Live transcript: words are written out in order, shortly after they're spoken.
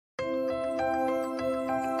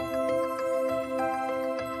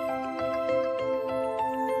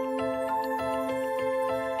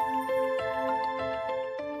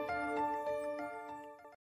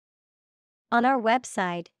On our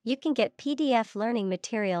website, you can get PDF learning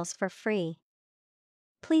materials for free.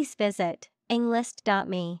 Please visit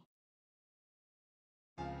englist.me.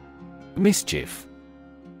 Mischief.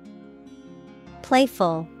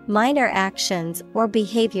 Playful, minor actions or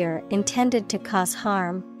behavior intended to cause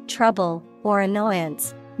harm, trouble, or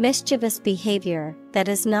annoyance. Mischievous behavior that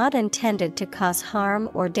is not intended to cause harm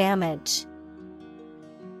or damage.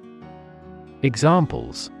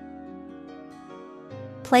 Examples: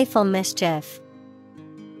 Playful mischief,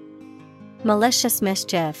 malicious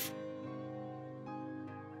mischief.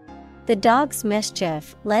 The dog's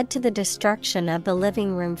mischief led to the destruction of the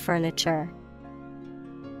living room furniture.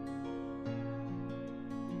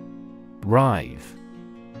 Writhe.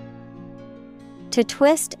 To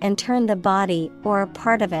twist and turn the body or a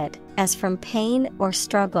part of it, as from pain or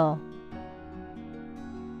struggle.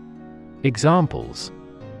 Examples: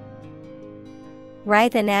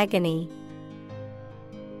 Writhe in agony,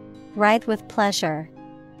 writhe with pleasure.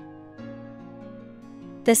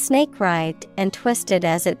 The snake writhed and twisted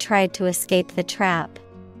as it tried to escape the trap.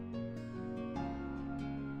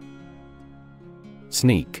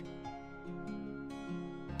 Sneak.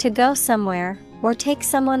 To go somewhere, or take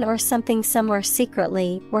someone or something somewhere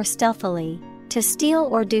secretly or stealthily. To steal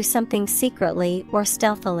or do something secretly or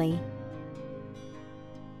stealthily.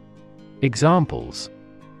 Examples: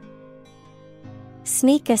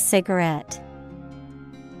 Sneak a cigarette.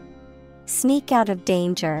 Sneak out of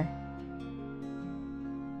danger.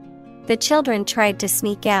 The children tried to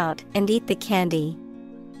sneak out and eat the candy.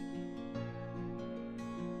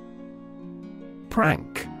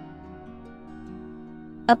 Prank.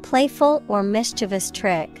 A playful or mischievous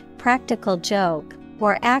trick, practical joke,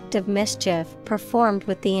 or act of mischief performed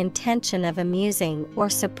with the intention of amusing or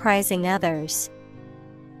surprising others.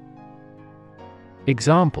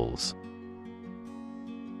 Examples: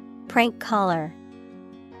 Prank caller.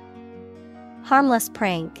 Harmless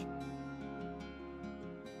prank.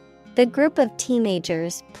 The group of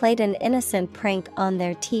teenagers played an innocent prank on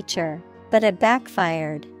their teacher, but it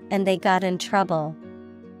backfired, and they got in trouble.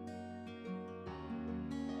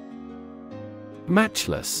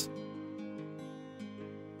 Matchless.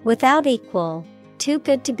 Without equal, too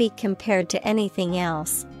good to be compared to anything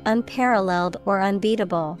else, unparalleled or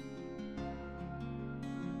unbeatable.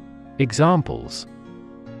 Examples: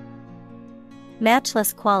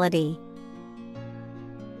 Matchless quality.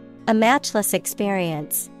 A matchless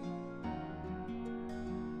experience.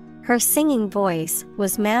 Her singing voice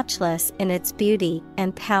was matchless in its beauty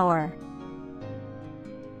and power.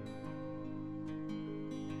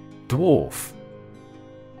 Dwarf.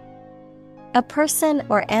 A person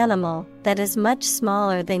or animal that is much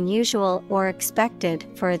smaller than usual or expected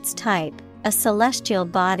for its type, a celestial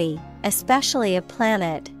body, especially a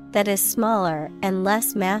planet, that is smaller and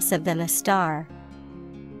less massive than a star.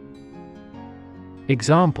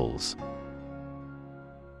 Examples: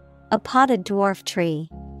 A potted dwarf tree.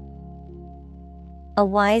 A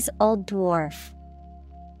wise old dwarf.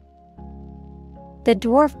 The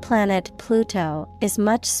dwarf planet Pluto is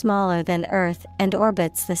much smaller than Earth and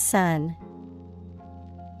orbits the Sun.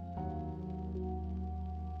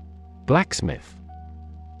 Blacksmith.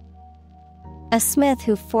 A smith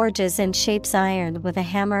who forges and shapes iron with a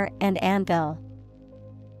hammer and anvil.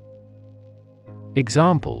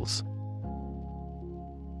 Examples: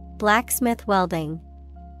 Blacksmith welding.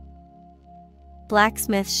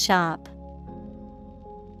 Blacksmith's shop.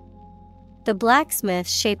 The blacksmith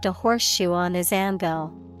shaped a horseshoe on his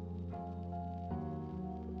anvil.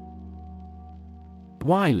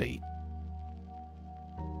 Wily.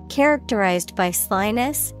 Characterized by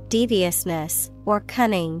slyness, deviousness, or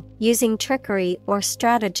cunning, using trickery or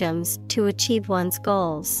stratagems to achieve one's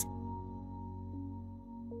goals.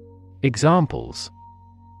 Examples: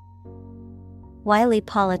 Wily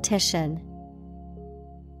politician.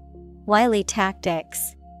 Wily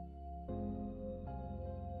tactics.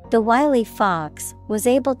 The wily fox was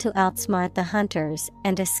able to outsmart the hunters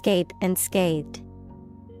and escape unscathed.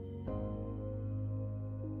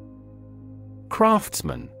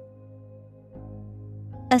 Craftsman.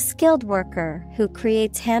 A skilled worker who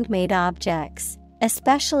creates handmade objects,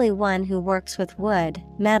 especially one who works with wood,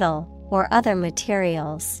 metal, or other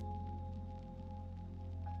materials.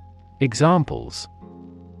 Examples: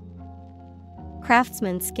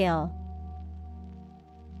 Craftsman skill.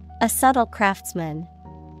 A subtle craftsman.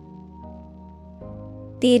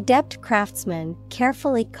 The adept craftsman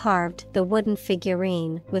carefully carved the wooden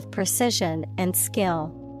figurine with precision and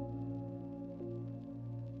skill.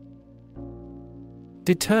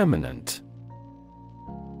 Determinant.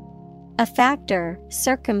 A factor,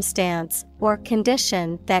 circumstance, or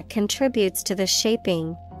condition that contributes to the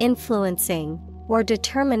shaping, influencing, or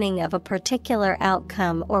determining of a particular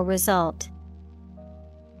outcome or result.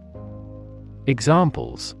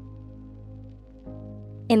 Examples: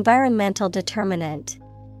 Environmental determinant.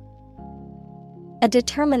 A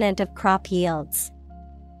determinant of crop yields.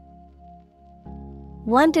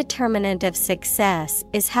 One determinant of success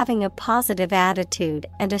is having a positive attitude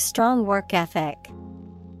and a strong work ethic.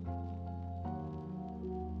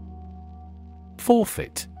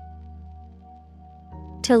 Forfeit.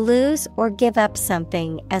 To lose or give up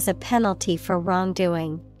something as a penalty for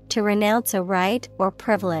wrongdoing, to renounce a right or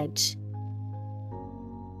privilege.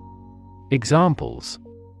 Examples: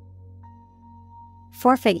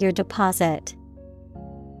 Forfeit your deposit.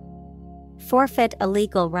 Forfeit a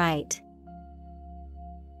legal right.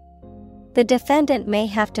 The defendant may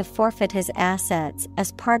have to forfeit his assets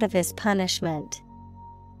as part of his punishment.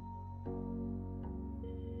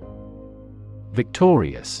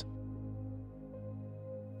 Victorious.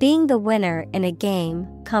 Being the winner in a game,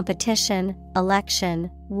 competition, election,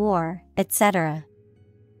 war, etc.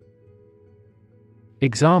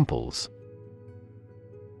 Examples: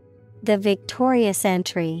 The victorious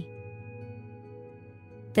entry.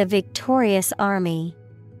 The victorious army.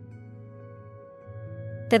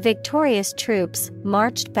 The victorious troops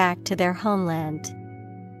marched back to their homeland.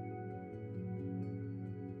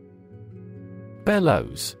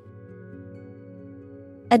 Bellows.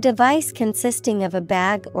 A device consisting of a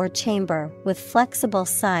bag or chamber with flexible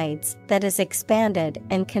sides that is expanded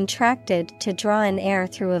and contracted to draw in air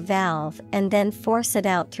through a valve and then force it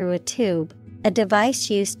out through a tube. A device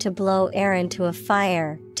used to blow air into a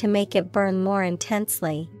fire to make it burn more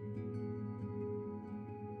intensely.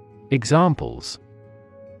 Examples: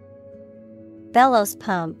 Bellows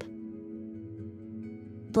pump.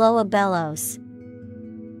 Blow a bellows.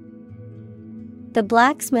 The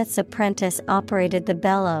blacksmith's apprentice operated the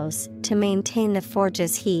bellows to maintain the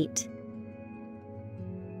forge's heat.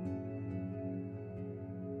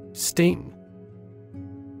 Sting.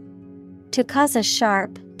 To cause a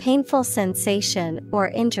sharp, painful sensation or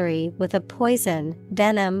injury with a poison,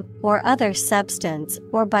 venom, or other substance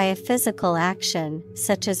or by a physical action,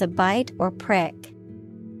 such as a bite or prick.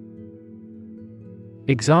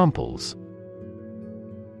 Examples: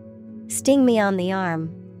 Sting me on the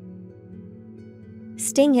arm.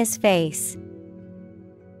 Sting his face.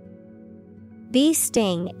 Bees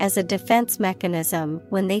sting as a defense mechanism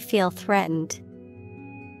when they feel threatened.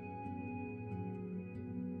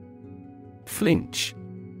 Flinch.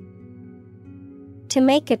 To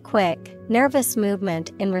make a quick, nervous movement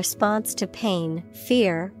in response to pain,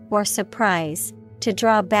 fear, or surprise, to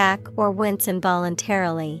draw back or wince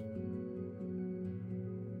involuntarily.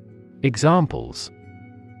 Examples: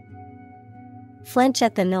 Flinch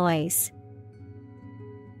at the noise.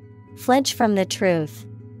 Flinch from the truth.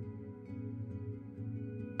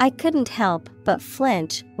 I couldn't help but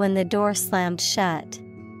flinch when the door slammed shut.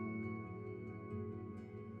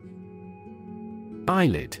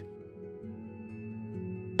 Eyelid.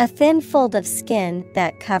 A thin fold of skin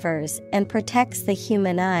that covers and protects the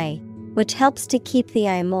human eye, which helps to keep the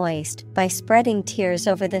eye moist by spreading tears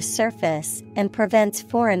over the surface and prevents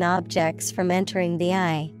foreign objects from entering the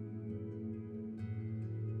eye.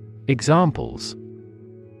 Examples: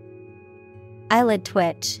 Eyelid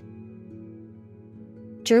twitch.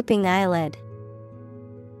 Drooping eyelid.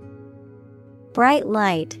 Bright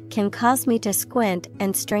light can cause me to squint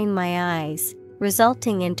and strain my eyes,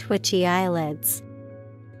 resulting in twitchy eyelids.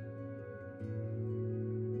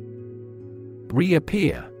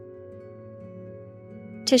 Reappear.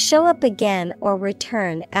 To show up again or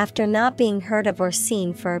return after not being heard of or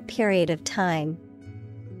seen for a period of time.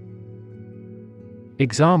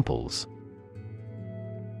 Examples: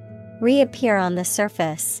 Reappear on the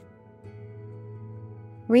surface.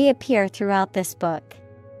 Reappear throughout this book.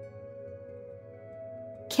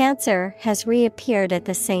 Cancer has reappeared at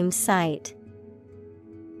the same site.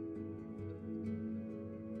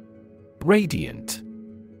 Radiant.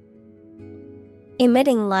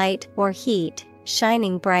 Emitting light or heat,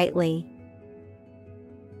 shining brightly.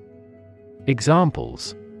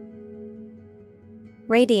 Examples: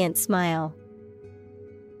 Radiant smile.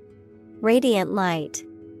 Radiant light.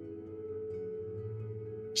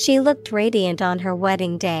 She looked radiant on her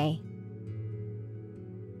wedding day.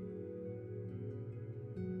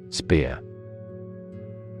 Spear.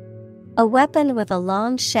 A weapon with a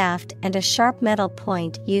long shaft and a sharp metal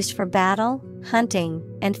point used for battle, hunting,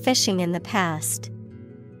 and fishing in the past.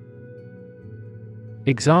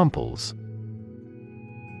 Examples: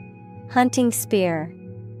 Hunting spear.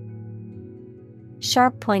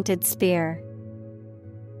 Sharp-pointed spear.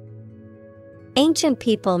 Ancient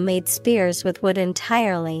people made spears with wood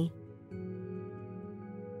entirely.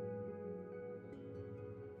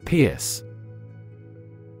 Pierce.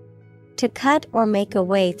 To cut or make a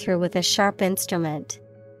way through with a sharp instrument.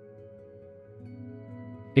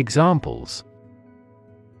 Examples: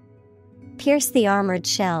 Pierce the armored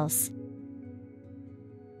shells.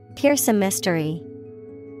 Pierce a mystery.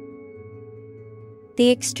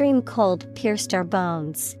 The extreme cold pierced our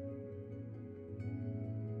bones.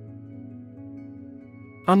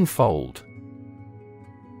 Unfold.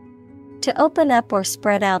 To open up or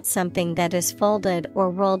spread out something that is folded or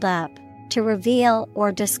rolled up, to reveal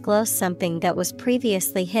or disclose something that was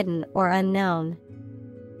previously hidden or unknown.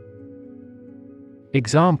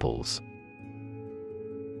 Examples: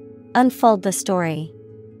 Unfold the story.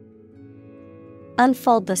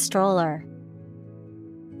 Unfold the stroller.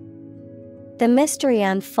 The mystery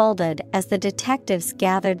unfolded as the detectives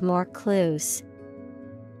gathered more clues.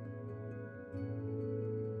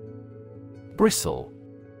 Bristle.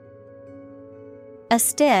 A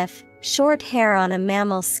stiff, short hair on a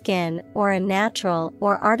mammal's skin or a natural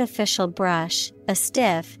or artificial brush, a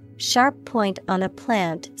stiff, sharp point on a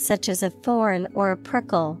plant such as a thorn or a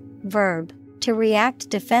prickle. Verb, to react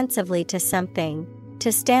defensively to something,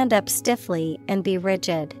 to stand up stiffly and be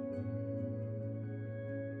rigid.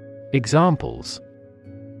 Examples: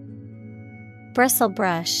 Bristle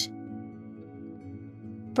brush.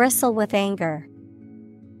 Bristle with anger.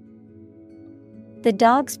 The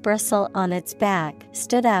dog's bristle on its back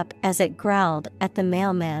stood up as it growled at the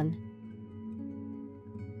mailman.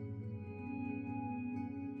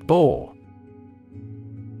 Boar.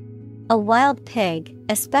 A wild pig,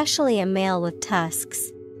 especially a male with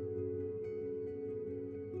tusks.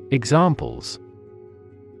 Examples: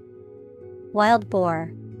 Wild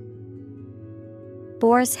boar.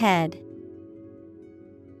 Boar's head.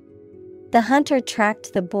 The hunter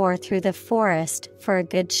tracked the boar through the forest for a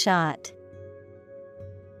good shot.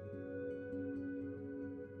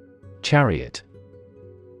 Chariot.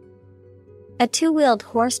 A two-wheeled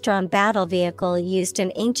horse-drawn battle vehicle used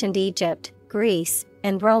in ancient Egypt, Greece,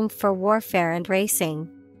 and Rome for warfare and racing.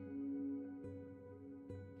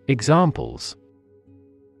 Examples: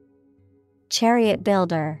 Chariot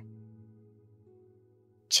builder.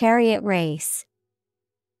 Chariot race.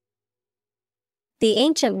 The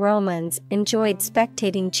ancient Romans enjoyed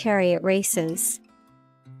spectating chariot races.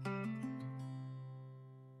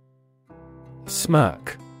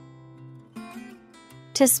 Smirk.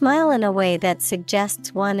 To smile in a way that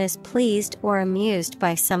suggests one is pleased or amused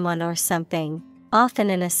by someone or something,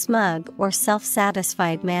 often in a smug or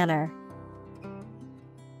self-satisfied manner.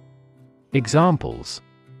 Examples: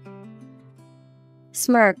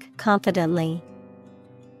 Smirk confidently.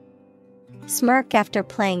 Smirk after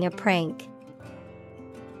playing a prank.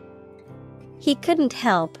 He couldn't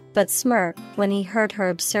help but smirk when he heard her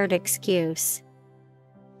absurd excuse.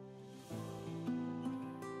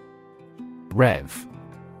 Rev.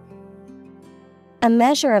 A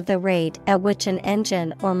measure of the rate at which an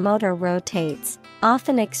engine or motor rotates,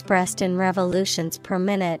 often expressed in revolutions per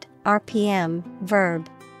minute, RPM. Verb,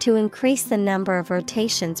 to increase the number of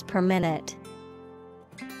rotations per minute.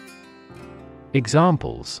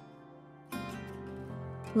 Examples: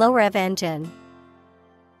 Low rev engine.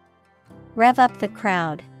 Rev up the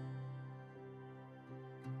crowd.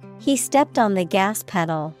 He stepped on the gas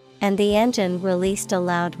pedal, and the engine released a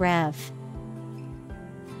loud rev.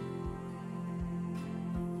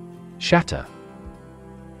 Shatter.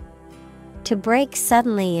 To break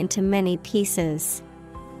suddenly into many pieces.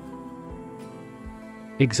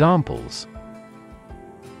 Examples: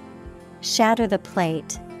 Shatter the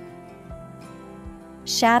plate.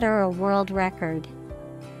 Shatter a world record.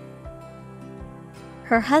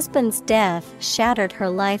 Her husband's death shattered her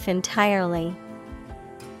life entirely.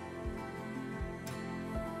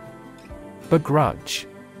 Begrudge.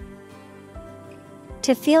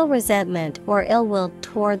 To feel resentment or ill will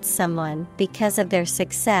towards someone because of their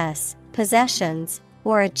success, possessions,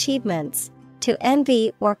 or achievements. To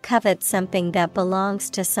envy or covet something that belongs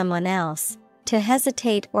to someone else. To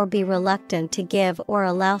hesitate or be reluctant to give or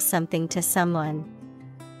allow something to someone.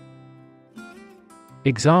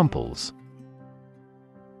 Examples: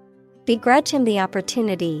 Begrudge him the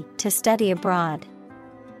opportunity to study abroad.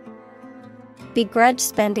 Begrudge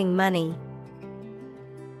spending money.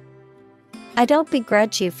 I don't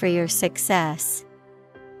begrudge you for your success.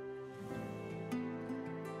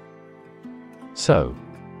 Sew.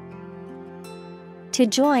 To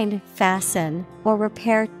join, fasten, or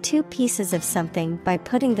repair two pieces of something by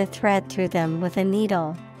putting the thread through them with a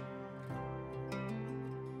needle.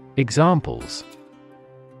 Examples: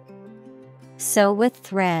 Sew with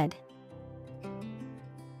thread.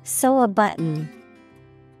 Sew a button.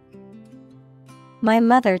 My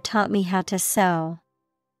mother taught me how to sew.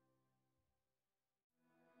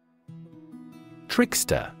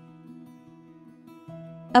 Trickster.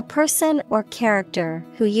 A person or character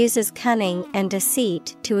who uses cunning and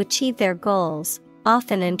deceit to achieve their goals,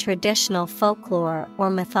 often in traditional folklore or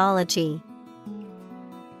mythology.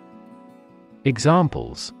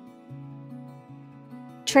 Examples: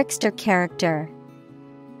 Trickster character.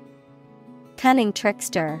 Cunning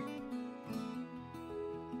trickster.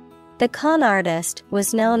 The con artist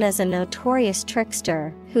was known as a notorious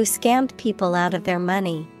trickster who scammed people out of their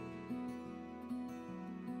money.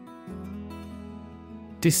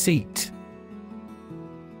 Deceit.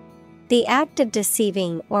 The act of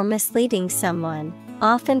deceiving or misleading someone,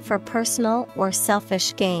 often for personal or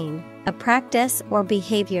selfish gain, a practice or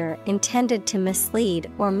behavior intended to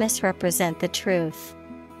mislead or misrepresent the truth.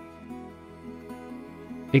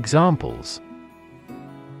 Examples: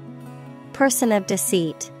 Person of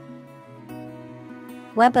deceit.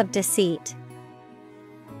 Web of deceit.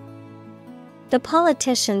 The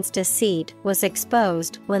politician's deceit was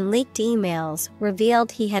exposed when leaked emails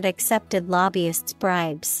revealed he had accepted lobbyists'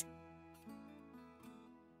 bribes.